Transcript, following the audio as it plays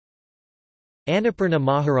Annapurna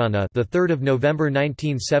Maharana, the 3rd of November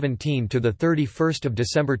 1917 to the 31st of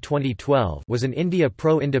December 2012, was an India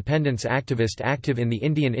pro-independence activist active in the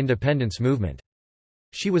Indian independence movement.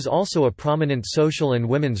 She was also a prominent social and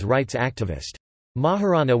women's rights activist.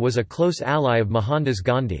 Maharana was a close ally of Mohandas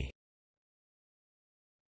Gandhi.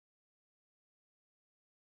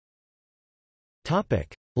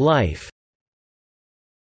 Topic: Life.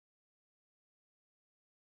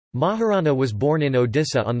 Maharana was born in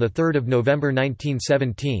Odisha on 3 November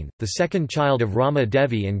 1917, the second child of Rama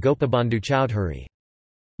Devi and Gopabandhu Chowdhury.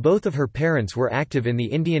 Both of her parents were active in the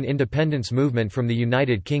Indian independence movement from the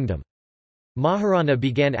United Kingdom. Maharana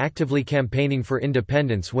began actively campaigning for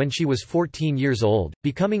independence when she was 14 years old,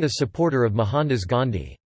 becoming a supporter of Mohandas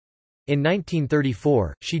Gandhi. In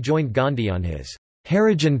 1934, she joined Gandhi on his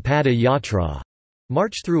Harijan Pada Yatra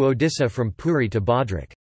march through Odisha from Puri to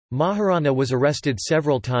Bhadrak. Maharana was arrested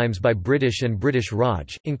several times by British and British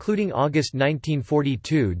Raj, including August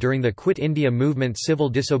 1942 during the Quit India Movement civil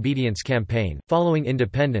disobedience campaign. Following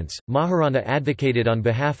independence, Maharana advocated on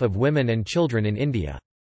behalf of women and children in India.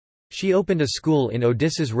 She opened a school in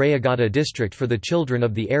Odisha's Rayagada district for the children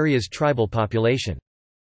of the area's tribal population.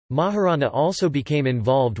 Maharana also became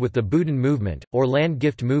involved with the Bhutan movement, or land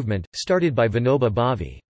gift movement, started by Vinoba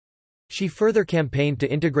Bhave. She further campaigned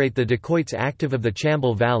to integrate the dacoits active of the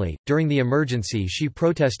Chambal Valley. During the emergency, she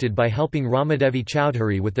protested by helping Ramadevi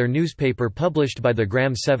Chowdhury with their newspaper published by the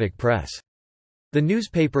Gram Sevak Press. The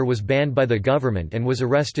newspaper was banned by the government and was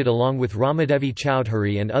arrested along with Ramadevi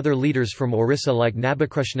Chowdhury and other leaders from Orissa like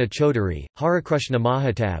Nabakrushna Chaudhary, Harikrushna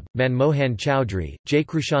Mahatab, Manmohan Chowdhury,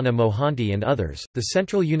 Jaykrushana Mohanty and others. The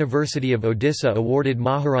Central University of Odisha awarded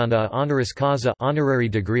Maharana a honoris causa honorary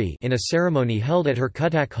degree in a ceremony held at her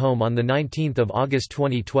Cuttack home on 19 August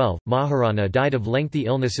 2012. Maharana died of lengthy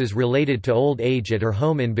illnesses related to old age at her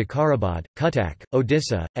home in Vikarabad, Cuttack,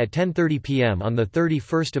 Odisha, at 10:30 p.m. on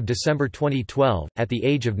 31 December 2012. At the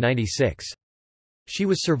age of 96. She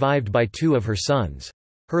was survived by two of her sons.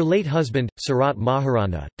 Her late husband, Sarat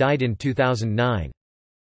Maharana, died in 2009.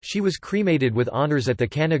 She was cremated with honours at the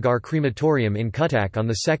Kanagar Crematorium in Cuttack on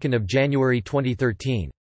 2 January 2013.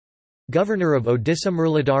 Governor of Odisha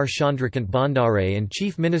Murlidhar Chandrakant Bandare and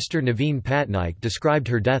Chief Minister Naveen Patnaik described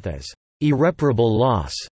her death as irreparable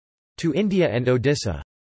loss to India and Odisha.